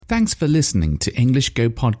Thanks for listening to English Go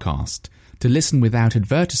Podcast. To listen without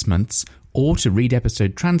advertisements or to read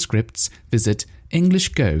episode transcripts, visit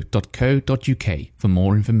englishgo.co.uk for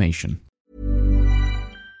more information.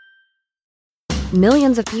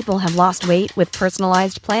 Millions of people have lost weight with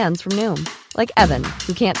personalized plans from Noom. Like Evan,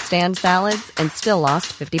 who can't stand salads and still lost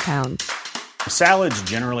 50 pounds. Salads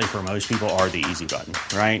generally for most people are the easy button,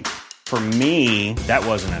 right? For me, that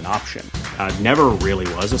wasn't an option. I never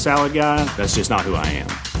really was a salad guy. That's just not who I am.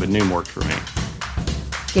 But Noom worked for me.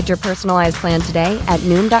 Get your personalized plan today at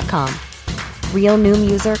Noom.com. Real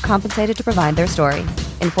Noom user compensated to provide their story.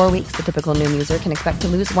 In 4 weeks, the typical Noom user can expect to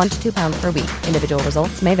lose 1 to 2 pounds per week. Individual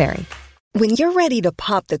results may vary. When you're ready to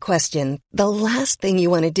pop the question, the last thing you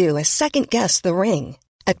want to do is second-guess the ring.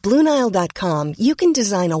 At BlueNile.com, you can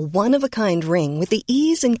design a one-of-a-kind ring with the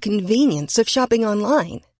ease and convenience of shopping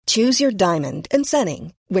online. Choose your diamond and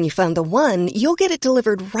setting. When you find the one, you'll get it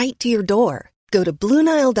delivered right to your door. Go to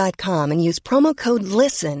BlueNile.com and use promo code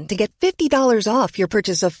LISTEN to get $50 off your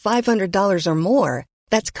purchase of $500 or more.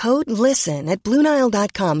 That's code LISTEN at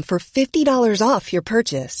BlueNile.com for $50 off your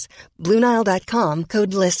purchase. BlueNile.com,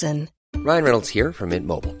 code LISTEN. Ryan Reynolds here from Mint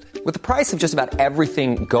Mobile. With the price of just about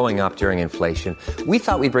everything going up during inflation, we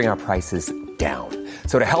thought we'd bring our prices down.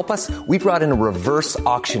 So to help us, we brought in a reverse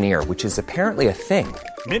auctioneer, which is apparently a thing.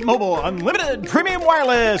 Mint Mobile Unlimited Premium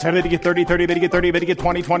Wireless. How to get 30, 30, how to get 30, how to get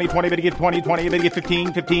 20, 20, 20, how to get 20, 20, how to get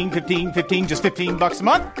 15, 15, 15, 15, just $15 a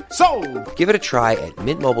month? Sold! Give it a try at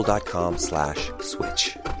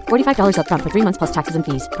mintmobile.com/switch. $45 up front for 3 months plus taxes and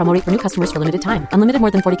fees. Promo rate for new customers for limited time. Unlimited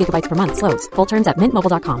more than 40 gigabytes per month. Slows full terms at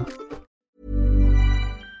mintmobile.com.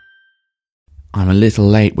 I'm a little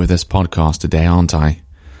late with this podcast today, aren't I?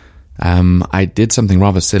 I did something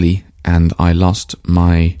rather silly and I lost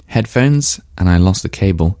my headphones and I lost the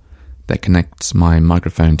cable that connects my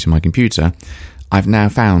microphone to my computer. I've now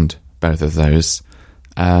found both of those.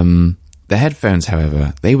 The headphones,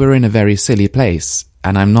 however, they were in a very silly place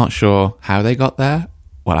and I'm not sure how they got there.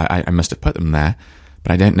 Well, I must have put them there,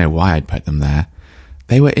 but I don't know why I'd put them there.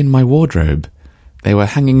 They were in my wardrobe. They were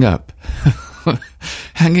hanging up.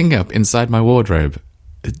 Hanging up inside my wardrobe.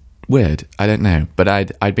 Weird, I don't know. But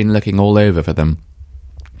I'd been looking all over for them.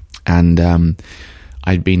 And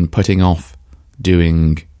I'd been putting off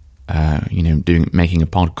making a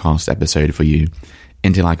podcast episode for you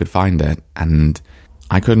until I could find it. And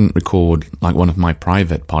I couldn't record like one of my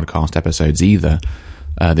private podcast episodes either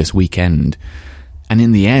this weekend. And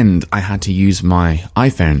in the end, I had to use my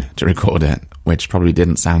iPhone to record it, which probably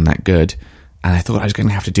didn't sound that good. And I thought I was going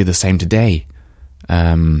to have to do the same today,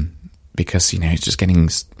 because it's just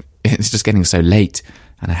getting so late,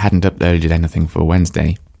 and I hadn't uploaded anything for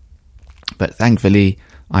Wednesday. But thankfully,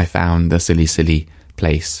 I found the silly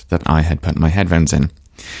place that I had put my headphones in.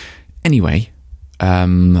 Anyway,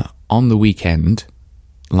 on the weekend,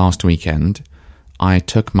 last weekend, I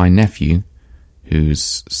took my nephew,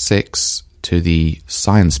 who's 6, to the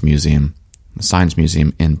Science Museum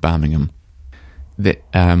in Birmingham.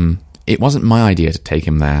 It wasn't my idea to take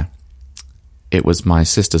him there. It was my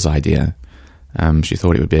sister's idea. She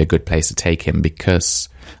thought it would be a good place to take him because,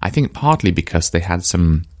 I think partly because they had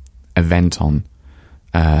some event on.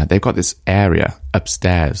 They've got this area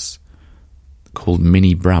upstairs called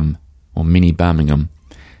Mini Brum or Mini Birmingham,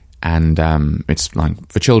 and it's like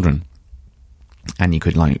for children. And you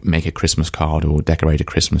could like make a Christmas card or decorate a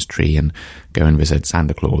Christmas tree and go and visit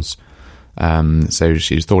Santa Claus. So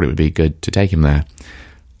she thought it would be good to take him there.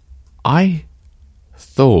 I've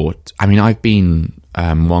been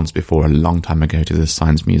once before a long time ago to the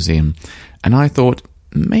Science Museum, and I thought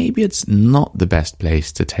maybe it's not the best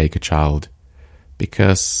place to take a child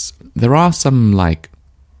because there are some like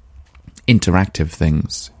interactive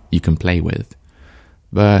things you can play with,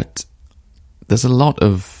 but there's a lot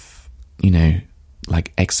of,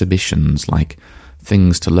 like exhibitions, like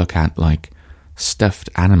things to look at, like stuffed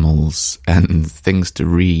animals and things to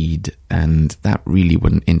read, and that really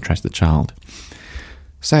wouldn't interest the child.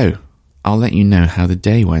 So, I'll let you know how the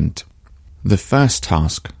day went. The first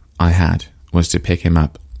task I had was to pick him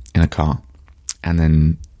up in a car, and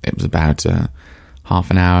then it was about a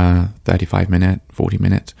half an hour, 35-minute,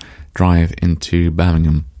 40-minute drive into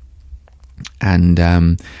Birmingham. And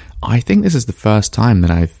I think this is the first time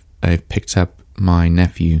that I've picked up my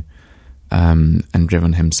nephew and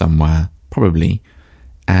driven him somewhere, probably.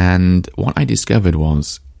 And what I discovered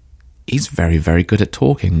was he's very, very good at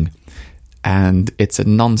talking. And it's a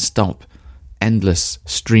non-stop, endless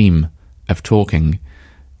stream of talking.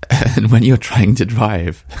 And when you're trying to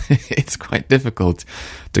drive, it's quite difficult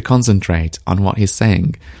to concentrate on what he's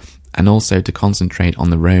saying and also to concentrate on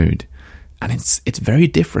the road. And it's very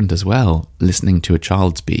different as well, listening to a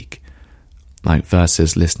child speak. like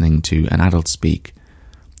versus listening to an adult speak.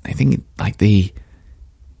 I think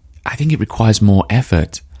it requires more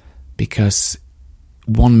effort, because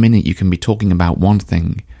 1 minute you can be talking about one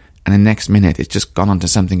thing and the next minute it's just gone on to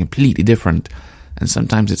something completely different. And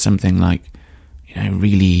sometimes it's something like,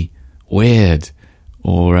 really weird,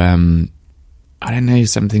 or I don't know,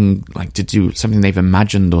 something like to do something they've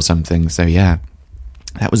imagined or something. So yeah,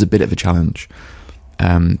 that was a bit of a challenge,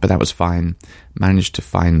 but that was fine. Managed to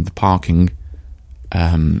find the parking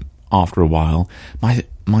after a while. My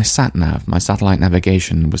sat-nav, my satellite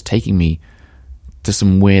navigation, was taking me to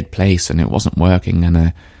some weird place and it wasn't working, and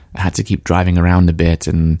I had to keep driving around a bit,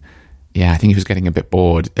 and yeah, I think he was getting a bit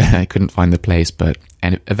bored. I couldn't find the place,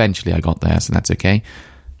 and eventually I got there, so that's okay.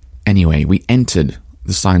 Anyway, we entered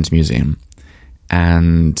the Science Museum,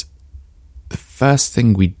 and the first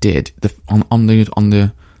thing we did, on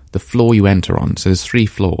the floor you enter on, so there's 3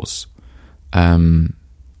 floors. There's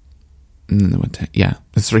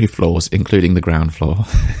 3 floors, including the ground floor.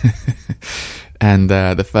 And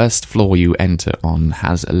the first floor you enter on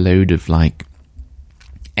has a load of like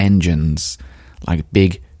engines, like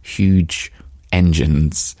big, huge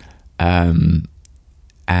engines, and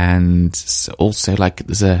also like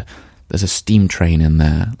there's a steam train in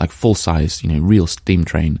there, like full size, real steam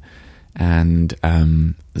train, and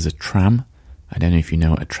there's a tram. I don't know if you know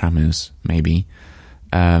what a tram is, maybe.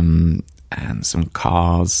 And some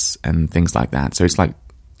cars and things like that. So it's like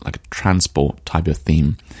a transport type of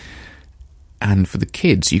theme. And for the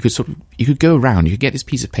kids, you could go around, you could get this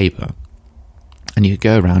piece of paper, and you could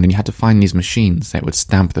go around and you had to find these machines that would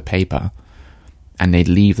stamp the paper, and they'd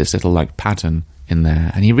leave this little like pattern in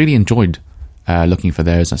there. And he really enjoyed looking for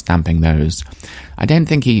those and stamping those. I don't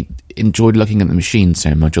think he enjoyed looking at the machines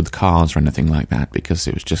so much, or the cars or anything like that, because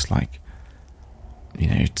it was just like,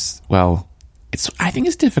 I think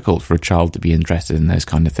it's difficult for a child to be interested in those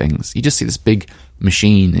kind of things. You just see this big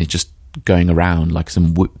machine, it's just going around, like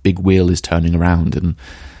some big wheel is turning around, and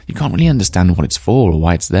you can't really understand what it's for or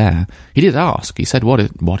why it's there. He did ask. He said,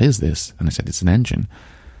 what is this? And I said, it's an engine.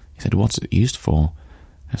 He said, what's it used for?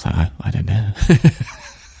 I was like, I don't know.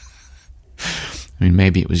 I mean,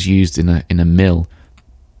 maybe it was used in a mill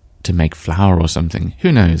to make flour or something.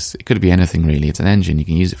 Who knows? It could be anything, really. It's an engine. You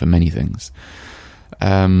can use it for many things.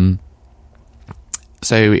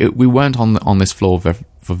 So we weren't on this floor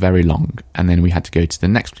for very long, and then we had to go to the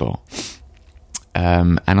next floor.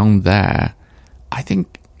 And on there, I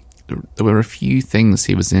think there were a few things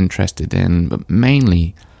he was interested in, but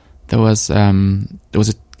mainly there was a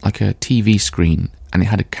TV screen, and it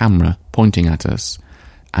had a camera pointing at us,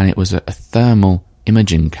 and it was a thermal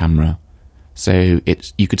imaging camera. So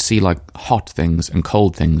you could see like hot things and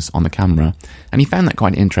cold things on the camera, and he found that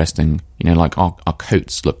quite interesting. Like our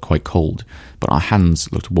coats looked quite cold, but our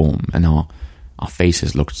hands looked warm, and our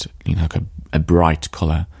faces looked like a bright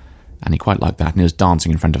colour, and he quite liked that, and he was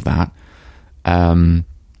dancing in front of that. And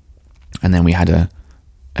then we had a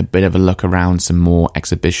bit of a look around some more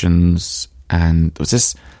exhibitions, and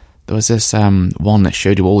there was this one that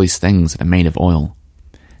showed you all these things that are made of oil.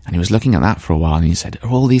 And he was looking at that for a while, and he said, are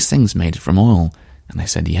all these things made from oil? And I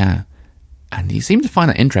said, yeah. And he seemed to find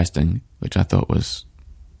that interesting, which I thought was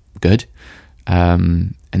good.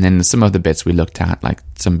 And then some of the bits we looked at, like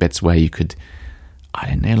some bits where you could, I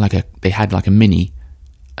don't know, they had like a mini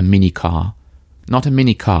car. Not a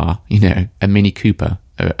mini car, a Mini Cooper,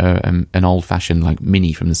 an old-fashioned like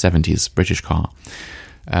Mini from the 70s, British car.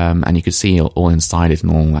 And you could see all inside it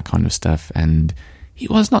and all that kind of stuff. And he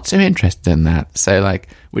was not so interested in that. So like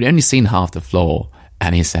we'd only seen half the floor,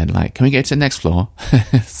 and he said like, can we go to the next floor?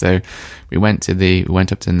 So we went up to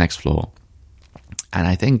the next floor, and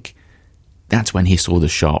I think that's when he saw the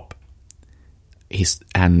shop.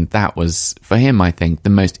 And that was for him, I think, the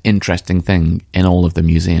most interesting thing in all of the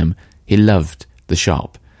museum. He loved the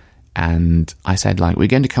shop, and I said like, we're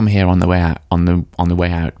going to come here on the way out, on the way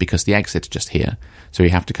out, because the exit's just here, so we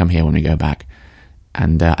have to come here when we go back.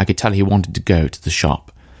 And I could tell he wanted to go to the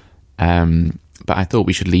shop, but I thought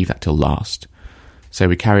we should leave that till last. So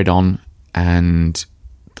we carried on, and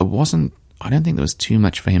I don't think there was too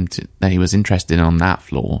much for him that he was interested in on that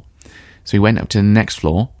floor. So we went up to the next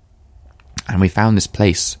floor, and we found this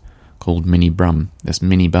place called Mini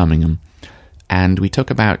Birmingham, and we took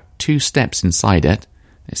about 2 steps inside it.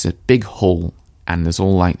 It's a big hall, and there's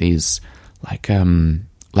all like these, like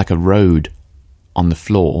a road on the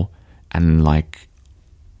floor, and like,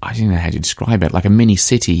 I don't know how to describe it, like a mini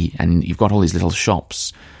city, and you've got all these little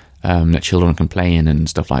shops that children can play in and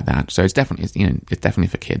stuff like that. So it's definitely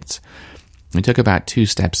for kids. We took about 2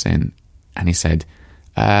 steps in, and he said,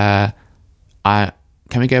 can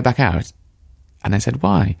we go back out? And I said,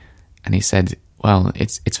 why? And he said, well,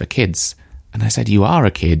 it's for kids. And I said, you are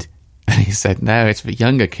a kid. And he said, no, it's for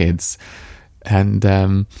younger kids. And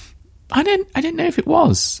I didn't know if it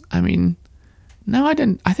was. I mean, no, I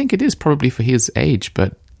didn't. I think it is probably for his age,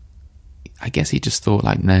 but I guess he just thought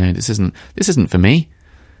like, no, this isn't for me.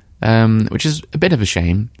 Which is a bit of a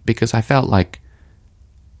shame, because I felt like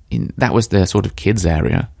that was the sort of kids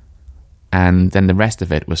area, and then the rest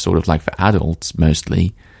of it was sort of like for adults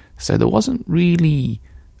mostly. So there wasn't really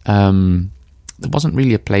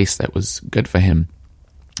a place that was good for him.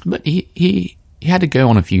 But he had to go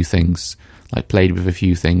on a few things, like played with a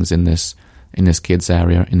few things in this kids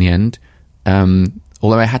area in the end.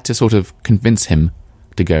 Although I had to sort of convince him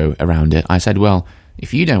to go around it. I said, well,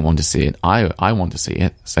 if you don't want to see it, I want to see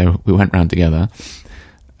it. So we went round together.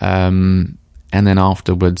 And then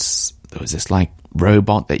afterwards, there was this like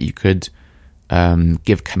robot that you could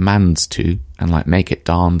give commands to and like make it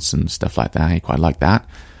dance and stuff like that. I quite like that.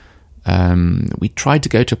 We tried to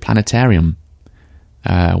go to a planetarium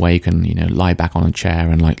where you can, lie back on a chair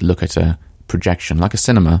and like look at a projection, like a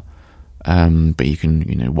cinema. But you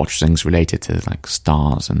can, watch things related to like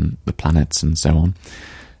stars and the planets and so on.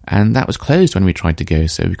 And that was closed when we tried to go,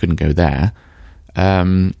 so we couldn't go there.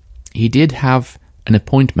 He did have an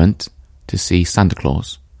appointment to see Santa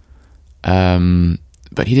Claus.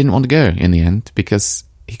 But he didn't want to go in the end because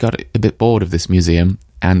he got a bit bored of this museum,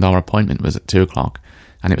 and our appointment was at 2:00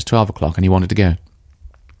 and it was 12:00 and he wanted to go.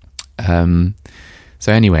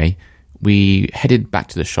 So anyway, we headed back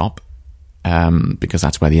to the shop because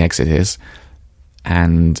that's where the exit is.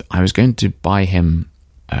 And I was going to buy him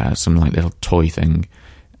some like little toy thing,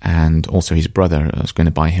 and also his brother, I was going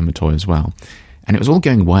to buy him a toy as well. And it was all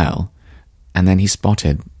going well. And then he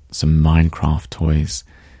spotted some Minecraft toys,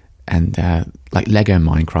 and like Lego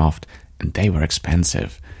Minecraft, and they were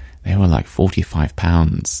expensive. They were like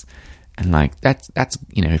 £45. And like that's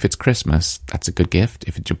if it's Christmas, that's a good gift.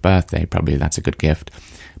 If it's your birthday, probably that's a good gift.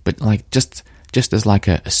 But like just as like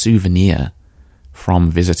a souvenir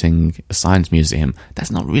from visiting a science museum,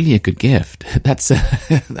 that's not really a good gift. That's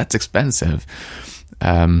expensive.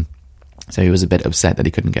 So he was a bit upset that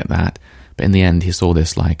he couldn't get that. But in the end, he saw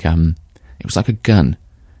this like it was like a gun,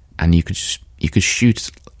 and you could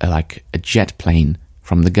shoot like a jet plane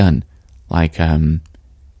from the gun, like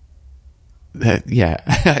yeah.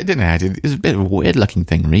 I don't know how to. It was a bit of a weird looking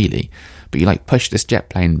thing, really. But you like push this jet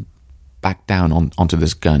plane back down onto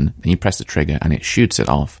this gun, and you press the trigger, and it shoots it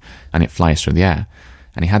off, and it flies through the air.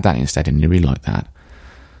 And he had that instead, and he really liked that.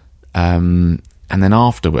 And then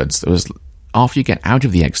afterwards, after you get out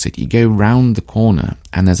of the exit, you go round the corner,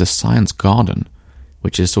 and there's a science garden,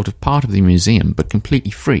 which is sort of part of the museum, but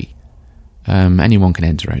completely free. Anyone can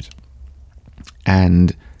enter it.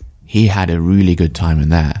 And he had a really good time in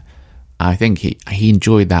there. I think he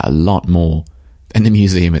enjoyed that a lot more than the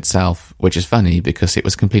museum itself, which is funny because it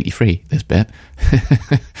was completely free, this bit.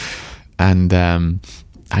 And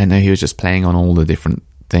I know he was just playing on all the different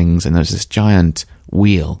things, and there was this giant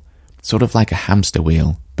wheel, sort of like a hamster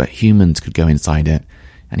wheel, but humans could go inside it,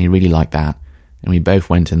 and he really liked that. And we both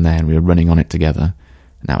went in there, and we were running on it together,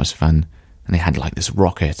 and that was fun. And they had like this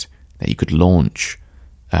rocket that you could launch.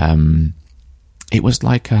 It was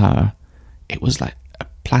like a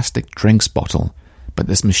plastic drinks bottle, but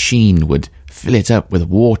this machine would fill it up with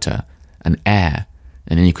water and air,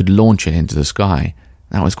 and then you could launch it into the sky.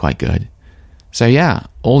 That was quite good. So yeah,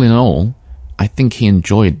 all in all, I think he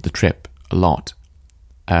enjoyed the trip a lot.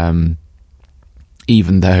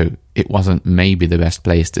 Even though it wasn't maybe the best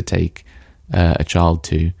place to take a child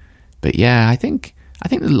to. But yeah, I think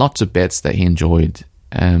there's lots of bits that he enjoyed.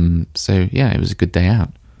 So yeah, it was a good day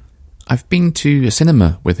out. I've been to a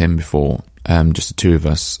cinema with him before, just the two of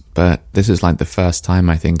us, but this is like the first time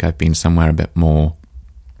I think I've been somewhere a bit more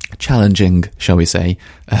challenging, shall we say.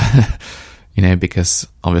 Because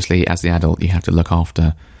obviously as the adult you have to look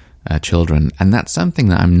after children, and that's something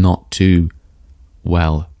that I'm not too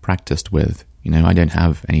well practiced with. I don't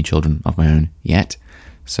have any children of my own yet,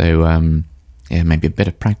 so yeah, maybe a bit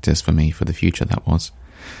of practice for me for the future, that was.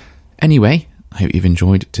 Anyway, I hope you've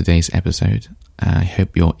enjoyed today's episode. I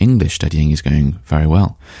hope your English studying is going very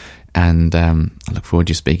well, and I look forward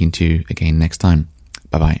to speaking to you again next time.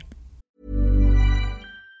 Bye-bye.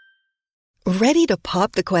 Ready to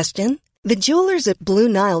pop the question? The jewelers at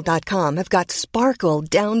BlueNile.com have got sparkle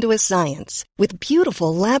down to a science with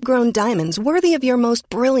beautiful lab-grown diamonds worthy of your most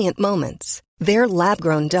brilliant moments. Their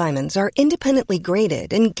lab-grown diamonds are independently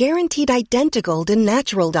graded and guaranteed identical to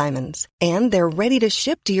natural diamonds, and they're ready to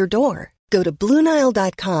ship to your door. Go to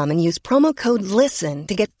BlueNile.com and use promo code LISTEN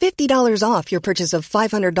to get $50 off your purchase of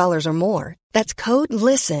 $500 or more. That's code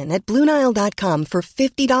LISTEN at BlueNile.com for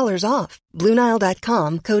 $50 off.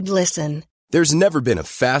 BlueNile.com, code LISTEN. There's never been a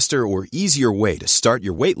faster or easier way to start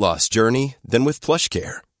your weight loss journey than with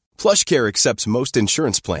PlushCare. PlushCare accepts most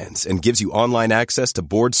insurance plans and gives you online access to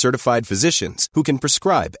board-certified physicians who can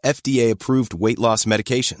prescribe FDA-approved weight loss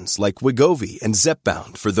medications like Wegovy and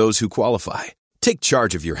Zepbound for those who qualify. Take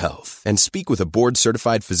charge of your health and speak with a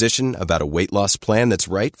board-certified physician about a weight loss plan that's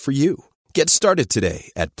right for you. Get started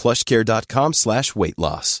today at plushcare.com/weight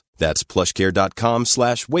loss. That's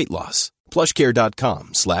plushcare.com/weight loss.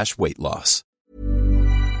 plushcare.com/weight loss.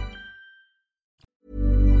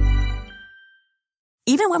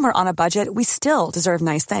 Even when we're on a budget, we still deserve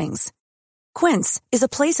nice things. Quince is a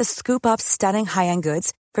place to scoop up stunning high-end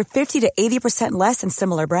goods for 50 to 80% less than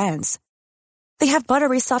similar brands. They have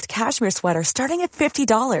buttery soft cashmere sweaters starting at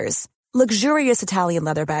 $50, luxurious Italian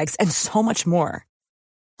leather bags, and so much more.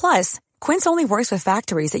 Plus, Quince only works with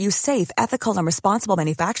factories that use safe, ethical, and responsible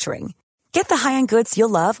manufacturing. Get the high-end goods you'll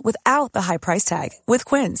love without the high price tag with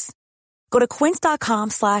Quince. Go to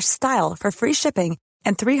quince.com/style for free shipping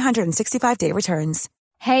and 365-day returns.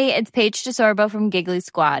 Hey, it's Paige DeSorbo from Giggly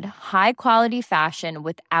Squad. High quality fashion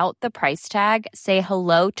without the price tag. Say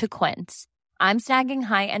hello to Quince. I'm snagging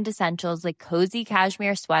high-end essentials like cozy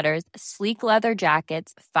cashmere sweaters, sleek leather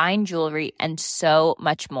jackets, fine jewelry, and so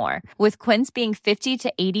much more. With Quince being 50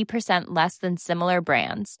 to 80% less than similar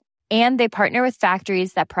brands. And they partner with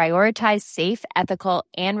factories that prioritize safe, ethical,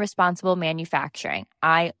 and responsible manufacturing.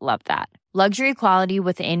 I love that. Luxury quality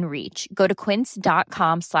within reach. Go to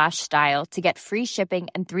quince.com/style to get free shipping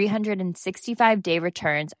and 365-day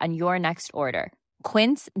returns on your next order.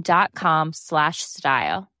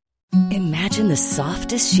 Quince.com/style. Imagine the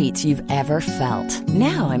softest sheets you've ever felt.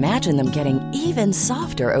 Now imagine them getting even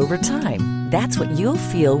softer over time. That's what you'll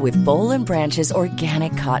feel with Boll & Branch's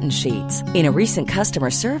organic cotton sheets. In a recent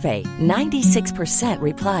customer survey, 96%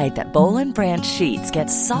 replied that Boll & Branch sheets get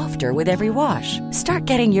softer with every wash. Start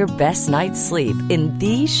getting your best night's sleep in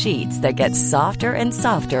these sheets that get softer and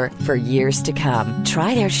softer for years to come.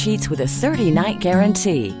 Try their sheets with a 30-night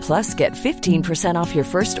guarantee. Plus, get 15% off your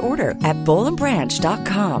first order at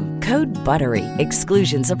bollandbranch.com. Code BUTTERY.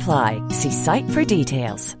 Exclusions apply. See site for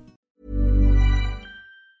details.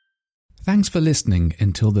 Thanks for listening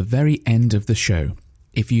until the very end of the show.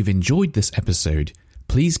 If you've enjoyed this episode,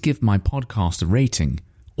 please give my podcast a rating,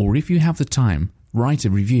 or if you have the time, write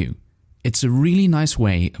a review. It's a really nice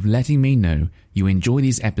way of letting me know you enjoy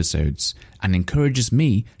these episodes and encourages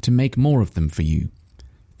me to make more of them for you.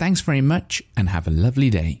 Thanks very much and have a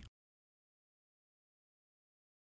lovely day.